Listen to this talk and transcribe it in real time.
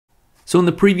So in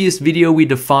the previous video, we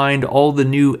defined all the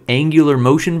new angular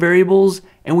motion variables,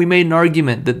 and we made an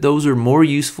argument that those are more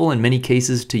useful in many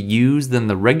cases to use than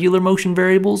the regular motion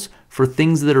variables for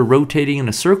things that are rotating in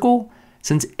a circle.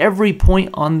 Since every point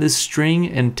on this string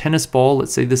and tennis ball,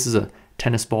 let's say this is a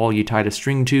tennis ball you tied a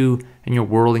string to and you're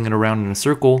whirling it around in a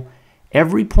circle,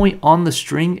 every point on the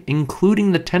string,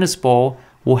 including the tennis ball,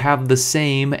 will have the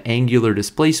same angular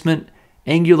displacement,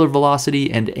 angular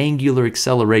velocity, and angular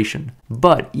acceleration.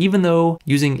 But even though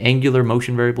using angular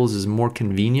motion variables is more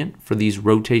convenient for these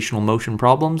rotational motion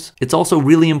problems, it's also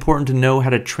really important to know how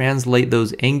to translate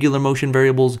those angular motion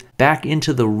variables back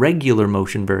into the regular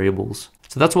motion variables.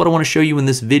 So that's what I want to show you in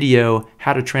this video,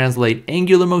 how to translate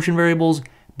angular motion variables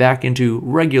back into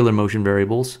regular motion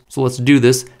variables. So let's do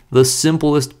this. The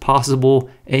simplest possible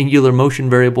angular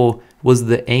motion variable was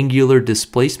the angular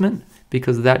displacement,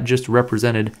 because that just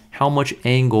represented how much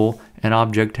angle an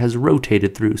object has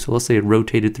rotated through. So let's say it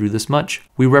rotated through this much.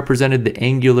 We represented the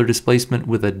angular displacement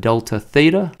with a delta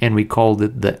theta, and we called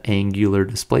it the angular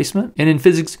displacement. And in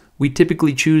physics, we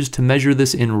typically choose to measure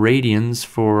this in radians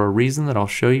for a reason that I'll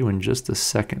show you in just a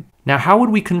second. Now, how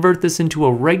would we convert this into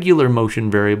a regular motion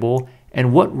variable?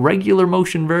 And what regular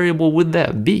motion variable would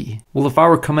that be? Well, if I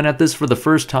were coming at this for the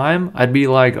first time, I'd be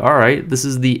like, all right, this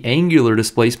is the angular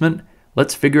displacement.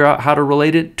 Let's figure out how to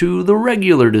relate it to the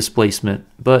regular displacement.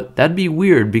 But that'd be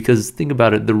weird because think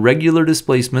about it, the regular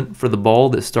displacement for the ball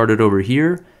that started over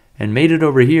here and made it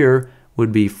over here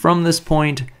would be from this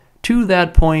point to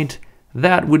that point.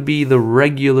 That would be the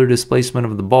regular displacement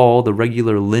of the ball, the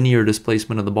regular linear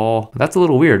displacement of the ball. That's a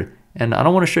little weird. And I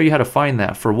don't want to show you how to find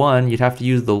that. For one, you'd have to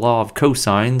use the law of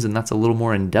cosines, and that's a little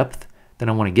more in depth than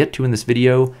I want to get to in this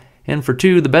video. And for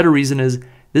two, the better reason is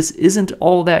this isn't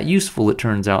all that useful, it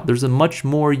turns out. There's a much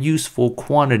more useful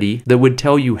quantity that would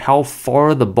tell you how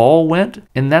far the ball went,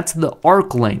 and that's the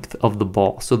arc length of the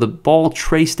ball. So the ball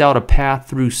traced out a path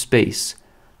through space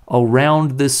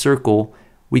around this circle.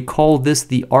 We call this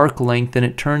the arc length, and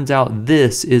it turns out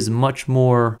this is much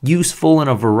more useful in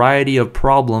a variety of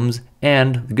problems,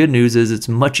 and the good news is it's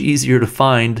much easier to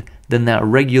find than that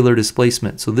regular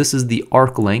displacement. So this is the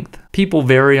arc length. People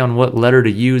vary on what letter to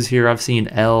use here. I've seen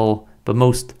L, but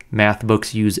most math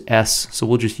books use S, so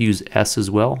we'll just use S as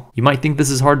well. You might think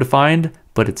this is hard to find,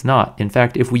 but it's not. In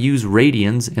fact, if we use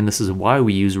radians, and this is why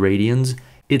we use radians,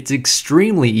 it's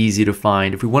extremely easy to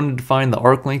find. If we wanted to find the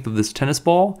arc length of this tennis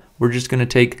ball, we're just going to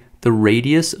take the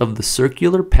radius of the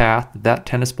circular path that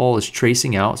tennis ball is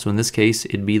tracing out. So in this case,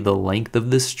 it'd be the length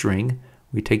of this string.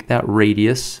 We take that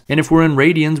radius, and if we're in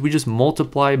radians, we just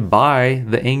multiply by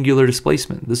the angular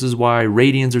displacement. This is why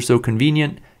radians are so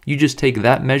convenient. You just take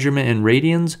that measurement in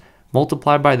radians,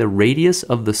 multiply by the radius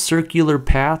of the circular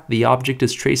path the object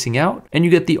is tracing out, and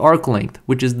you get the arc length,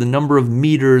 which is the number of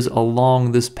meters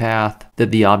along this path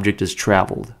that the object has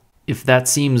traveled. If that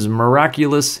seems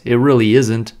miraculous, it really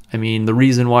isn't. I mean, the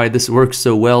reason why this works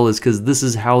so well is because this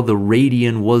is how the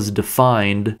radian was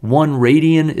defined. 1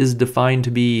 radian is defined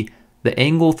to be the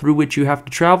angle through which you have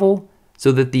to travel,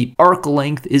 so that the arc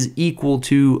length is equal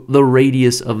to the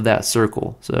radius of that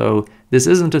circle. So this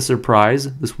isn't a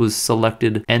surprise. This was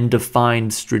selected and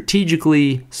defined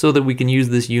strategically so that we can use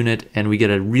this unit, and we get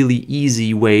a really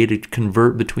easy way to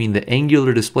convert between the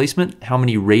angular displacement, how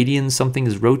many radians something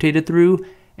is rotated through,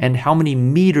 and how many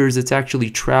meters it's actually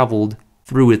traveled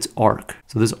through its arc.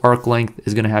 So this arc length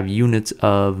is going to have units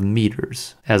of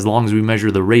meters, as long as we measure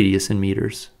the radius in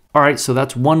meters. All right, so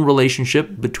that's one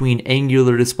relationship between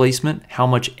angular displacement, how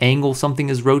much angle something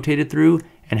is rotated through,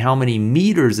 and how many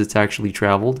meters it's actually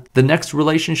traveled. The next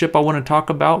relationship I want to talk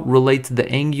about relates the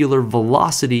angular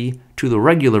velocity to the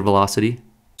regular velocity.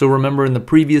 So remember in the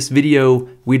previous video,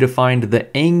 we defined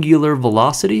the angular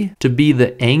velocity to be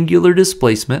the angular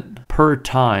displacement per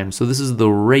time. So this is the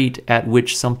rate at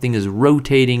which something is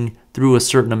rotating through a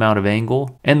certain amount of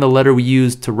angle. And the letter we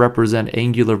used to represent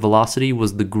angular velocity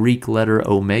was the Greek letter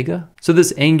omega. So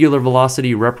this angular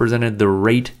velocity represented the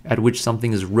rate at which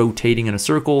something is rotating in a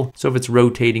circle. So if it's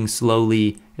rotating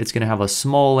slowly, it's going to have a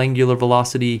small angular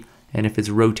velocity. And if it's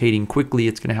rotating quickly,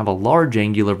 it's going to have a large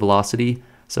angular velocity.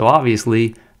 So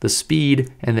obviously, the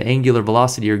speed and the angular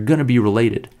velocity are going to be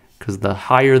related, because the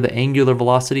higher the angular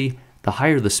velocity, the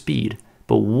higher the speed.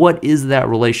 But what is that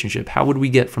relationship? How would we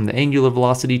get from the angular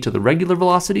velocity to the regular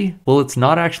velocity? Well, it's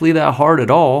not actually that hard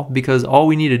at all, because all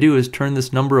we need to do is turn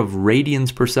this number of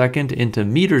radians per second into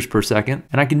meters per second.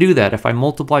 And I can do that. If I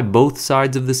multiply both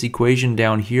sides of this equation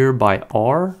down here by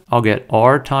r, I'll get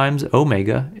r times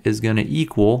omega is going to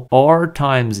equal r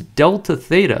times delta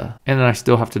theta. And then I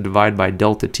still have to divide by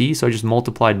delta t. So I just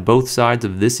multiplied both sides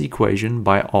of this equation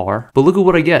by r. But look at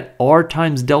what I get. R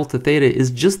times delta theta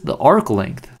is just the arc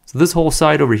length. So this whole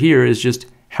side over here is just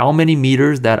how many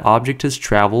meters that object has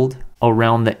traveled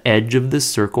around the edge of this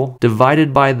circle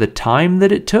divided by the time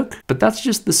that it took, but that's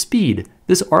just the speed.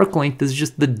 This arc length is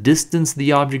just the distance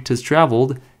the object has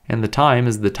traveled, and the time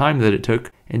is the time that it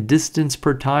took, and distance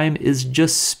per time is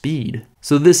just speed.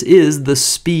 So this is the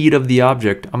speed of the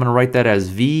object. I'm going to write that as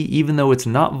v, even though it's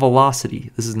not velocity.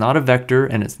 This is not a vector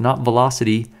and it's not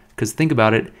velocity, because think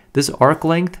about it, this arc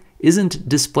length isn't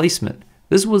displacement.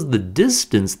 This was the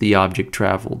distance the object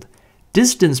traveled.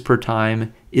 Distance per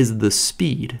time is the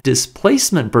speed.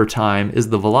 Displacement per time is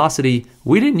the velocity.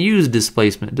 We didn't use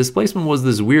displacement. Displacement was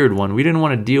this weird one. We didn't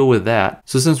want to deal with that.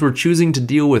 So since we're choosing to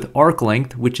deal with arc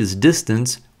length, which is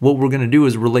distance, what we're going to do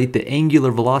is relate the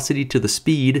angular velocity to the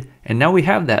speed, and now we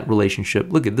have that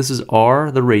relationship. Look at this is r,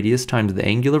 the radius, times the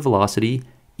angular velocity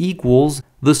equals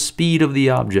the speed of the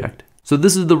object. So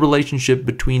this is the relationship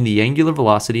between the angular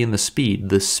velocity and the speed.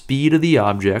 The speed of the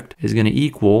object is going to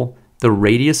equal the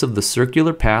radius of the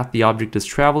circular path the object is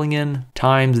traveling in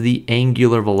times the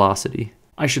angular velocity.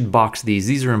 I should box these.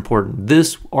 These are important.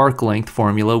 This arc length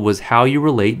formula was how you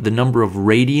relate the number of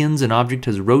radians an object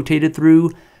has rotated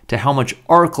through to how much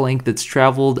arc length it's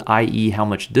traveled, i.e. how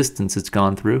much distance it's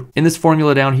gone through. And this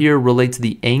formula down here relates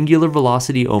the angular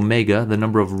velocity omega, the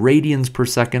number of radians per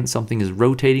second something is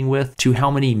rotating with, to how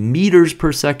many meters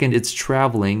per second it's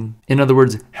traveling. In other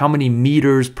words, how many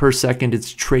meters per second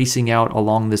it's tracing out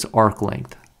along this arc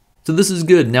length. So this is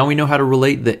good. Now we know how to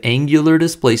relate the angular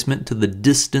displacement to the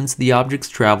distance the object's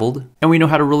traveled, and we know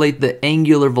how to relate the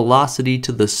angular velocity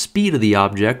to the speed of the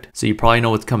object. So you probably know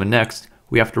what's coming next.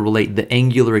 We have to relate the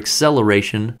angular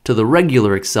acceleration to the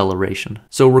regular acceleration.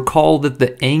 So recall that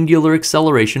the angular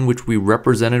acceleration, which we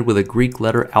represented with a Greek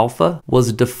letter alpha,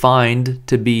 was defined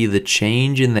to be the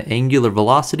change in the angular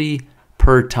velocity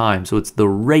per time. So it's the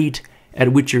rate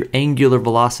at which your angular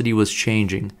velocity was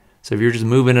changing. So if you're just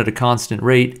moving at a constant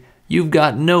rate, you've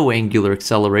got no angular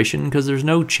acceleration because there's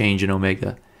no change in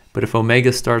omega. But if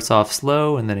omega starts off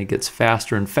slow and then it gets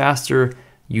faster and faster,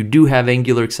 you do have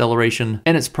angular acceleration,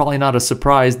 and it's probably not a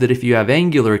surprise that if you have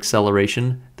angular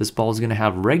acceleration, this ball is going to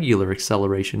have regular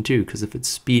acceleration too, because if it's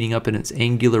speeding up in its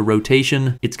angular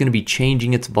rotation, it's going to be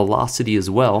changing its velocity as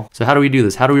well. So how do we do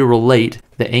this? How do we relate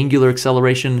the angular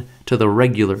acceleration to the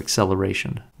regular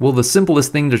acceleration? Well, the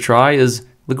simplest thing to try is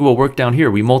look at what worked down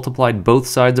here. We multiplied both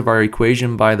sides of our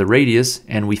equation by the radius,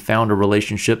 and we found a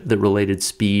relationship that related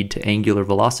speed to angular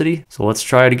velocity. So let's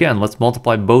try it again. Let's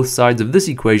multiply both sides of this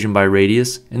equation by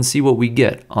radius and see what we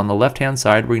get. On the left-hand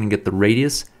side, we're going to get the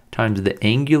radius times the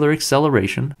angular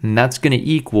acceleration, and that's going to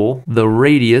equal the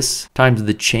radius times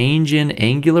the change in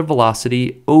angular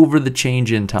velocity over the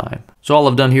change in time. So all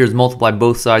I've done here is multiply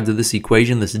both sides of this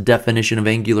equation, this definition of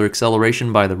angular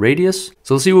acceleration, by the radius.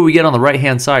 So let's see what we get on the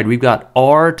right-hand side. We've got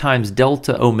r times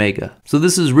delta omega. So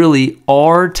this is really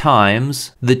r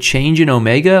times the change in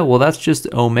omega. Well, that's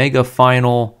just omega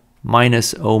final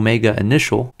minus omega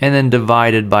initial, and then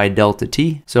divided by delta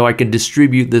t. So I could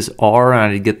distribute this r,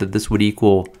 and I'd get that this would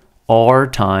equal r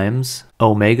times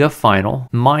omega final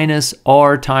minus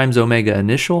r times omega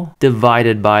initial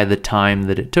divided by the time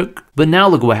that it took. But now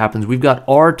look at what happens. We've got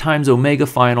r times omega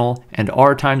final and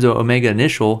r times omega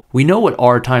initial. We know what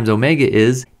r times omega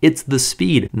is. It's the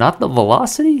speed, not the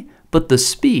velocity, but the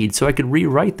speed. So I could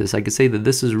rewrite this. I could say that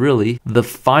this is really the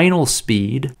final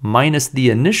speed minus the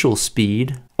initial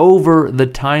speed over the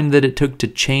time that it took to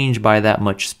change by that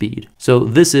much speed. So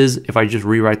this is, if I just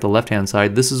rewrite the left-hand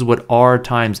side, this is what r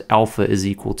times alpha is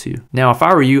equal to. Now, if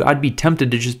I were you, I'd be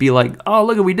tempted to just be like, oh,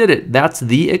 look, we did it. That's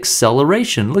the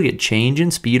acceleration. Look at change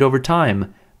in speed over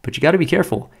time. But you got to be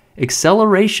careful.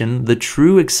 Acceleration, the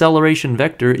true acceleration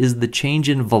vector, is the change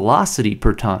in velocity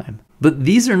per time. But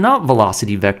these are not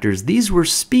velocity vectors, these were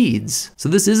speeds. So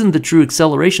this isn't the true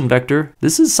acceleration vector,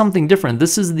 this is something different.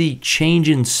 This is the change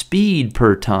in speed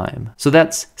per time. So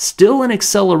that's still an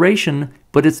acceleration,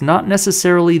 but it's not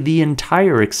necessarily the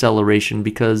entire acceleration,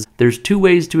 because there's two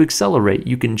ways to accelerate.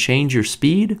 You can change your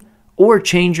speed or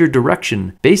change your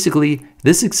direction. Basically,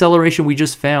 this acceleration we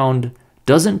just found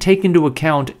doesn't take into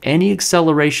account any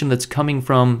acceleration that's coming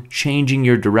from changing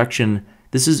your direction.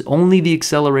 This is only the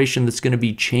acceleration that's going to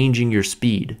be changing your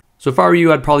speed. So if I were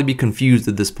you, I'd probably be confused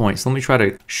at this point. So let me try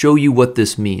to show you what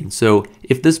this means. So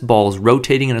if this ball is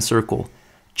rotating in a circle,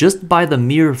 just by the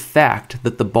mere fact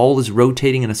that the ball is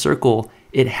rotating in a circle,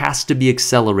 it has to be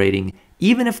accelerating.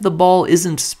 Even if the ball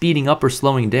isn't speeding up or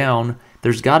slowing down,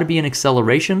 there's got to be an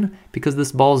acceleration because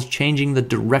this ball is changing the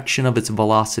direction of its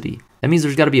velocity. That means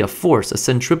there's got to be a force, a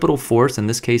centripetal force. In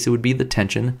this case, it would be the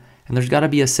tension. And there's got to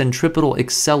be a centripetal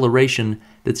acceleration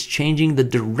that's changing the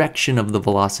direction of the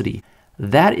velocity.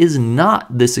 that is not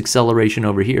this acceleration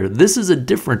over here. This is a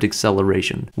different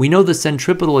acceleration. We know the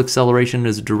centripetal acceleration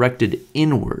is directed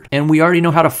inward, and we already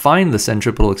know how to find the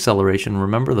centripetal acceleration.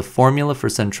 Remember, the formula for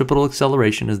centripetal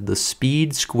acceleration is the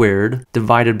speed squared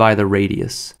divided by the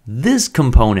radius. This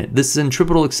component, this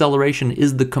centripetal acceleration,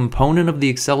 is the component of the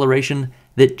acceleration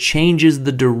that changes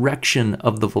the direction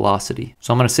of the velocity.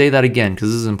 So I'm going to say that again because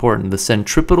this is important. The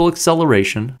centripetal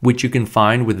acceleration, which you can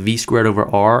find with v squared over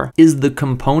r, is the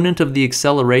component of the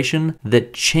acceleration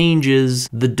that changes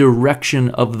the direction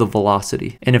of the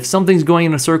velocity. And if something's going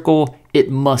in a circle,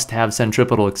 it must have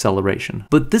centripetal acceleration.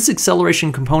 But this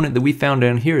acceleration component that we found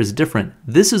down here is different.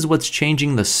 This is what's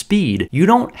changing the speed. You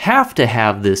don't have to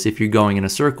have this if you're going in a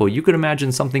circle. You could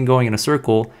imagine something going in a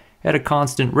circle at a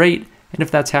constant rate, and if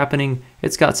that's happening,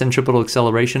 it's got centripetal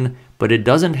acceleration, but it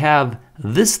doesn't have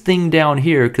this thing down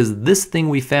here because this thing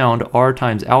we found, r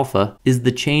times alpha, is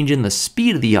the change in the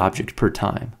speed of the object per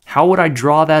time. How would I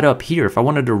draw that up here? If I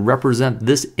wanted to represent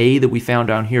this a that we found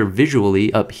down here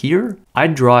visually up here,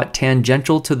 I'd draw it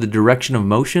tangential to the direction of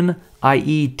motion,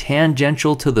 i.e.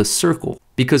 tangential to the circle.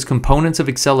 Because components of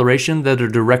acceleration that are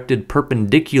directed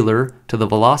perpendicular to the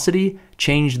velocity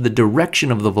change the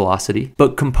direction of the velocity,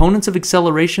 but components of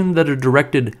acceleration that are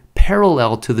directed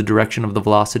parallel to the direction of the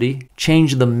velocity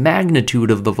change the magnitude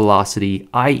of the velocity,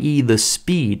 i.e. the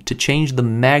speed. To change the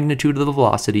magnitude of the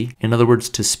velocity, in other words,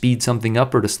 to speed something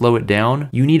up or to slow it down,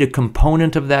 you need a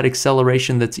component of that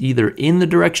acceleration that's either in the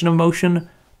direction of motion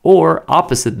or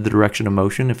opposite the direction of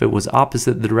motion. If it was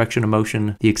opposite the direction of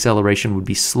motion, the acceleration would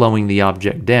be slowing the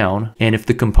object down. And if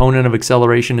the component of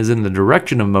acceleration is in the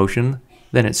direction of motion,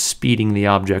 then it's speeding the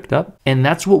object up. And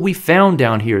that's what we found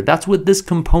down here. That's what this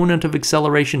component of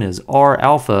acceleration is, r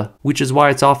alpha, which is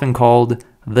why it's often called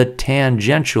the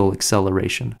tangential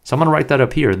acceleration. So I'm going to write that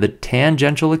up here. The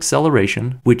tangential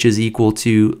acceleration, which is equal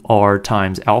to r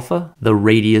times alpha, the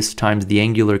radius times the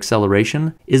angular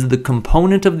acceleration, is the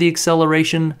component of the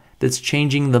acceleration that's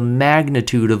changing the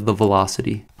magnitude of the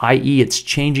velocity, i.e. it's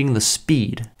changing the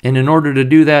speed. And in order to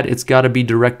do that, it's got to be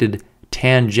directed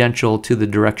tangential to the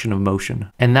direction of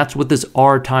motion. And that's what this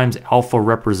r times alpha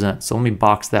represents. So let me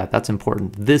box that. That's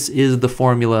important. This is the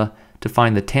formula to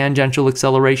find the tangential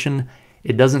acceleration.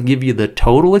 It doesn't give you the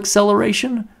total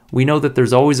acceleration. We know that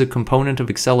there's always a component of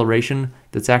acceleration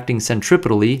that's acting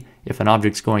centripetally if an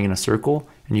object's going in a circle,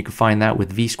 and you can find that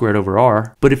with v squared over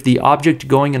r. But if the object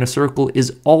going in a circle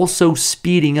is also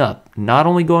speeding up, not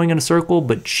only going in a circle,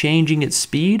 but changing its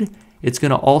speed, it's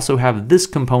going to also have this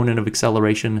component of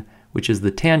acceleration, which is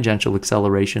the tangential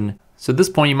acceleration. So at this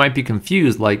point you might be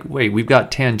confused, like, wait, we've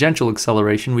got tangential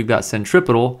acceleration, we've got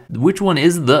centripetal. Which one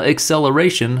is the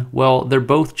acceleration? Well, they're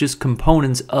both just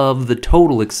components of the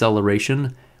total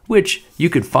acceleration, which you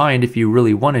could find if you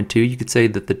really wanted to. You could say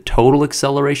that the total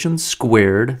acceleration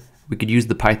squared, we could use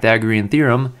the Pythagorean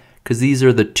theorem, because these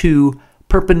are the two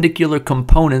perpendicular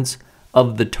components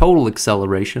of the total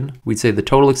acceleration. We'd say the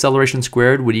total acceleration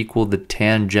squared would equal the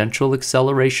tangential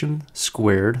acceleration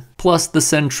squared plus the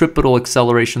centripetal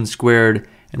acceleration squared.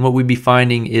 And what we'd be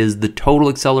finding is the total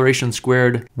acceleration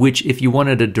squared, which if you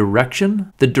wanted a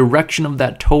direction, the direction of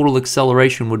that total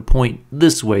acceleration would point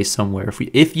this way somewhere.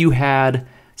 If you had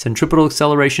centripetal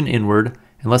acceleration inward,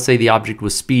 and let's say the object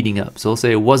was speeding up. So let's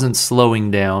say it wasn't slowing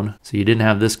down, so you didn't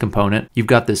have this component. You've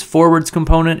got this forwards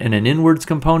component and an inwards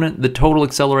component. The total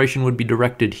acceleration would be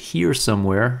directed here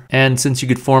somewhere. And since you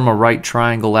could form a right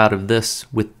triangle out of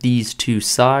this with these two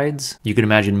sides, you can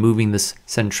imagine moving this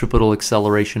centripetal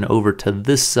acceleration over to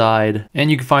this side. And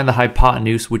you can find the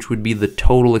hypotenuse, which would be the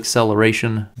total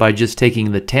acceleration, by just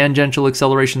taking the tangential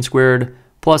acceleration squared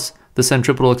plus the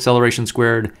centripetal acceleration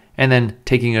squared, and then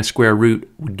taking a square root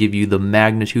would give you the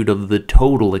magnitude of the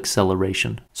total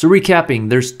acceleration. So recapping,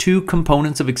 there's two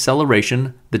components of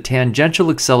acceleration. The tangential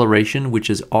acceleration, which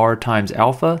is r times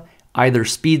alpha, either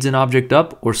speeds an object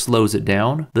up or slows it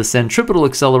down. The centripetal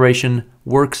acceleration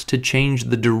works to change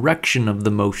the direction of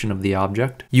the motion of the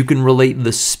object. You can relate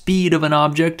the speed of an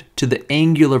object to the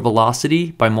angular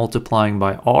velocity by multiplying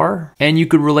by r. And you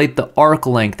could relate the arc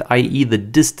length, i.e. the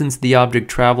distance the object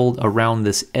traveled around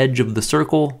this edge of the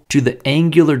circle, to the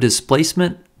angular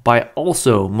displacement by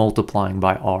also multiplying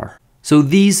by r. So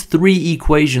these three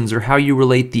equations are how you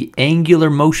relate the angular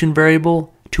motion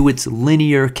variable to its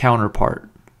linear counterpart.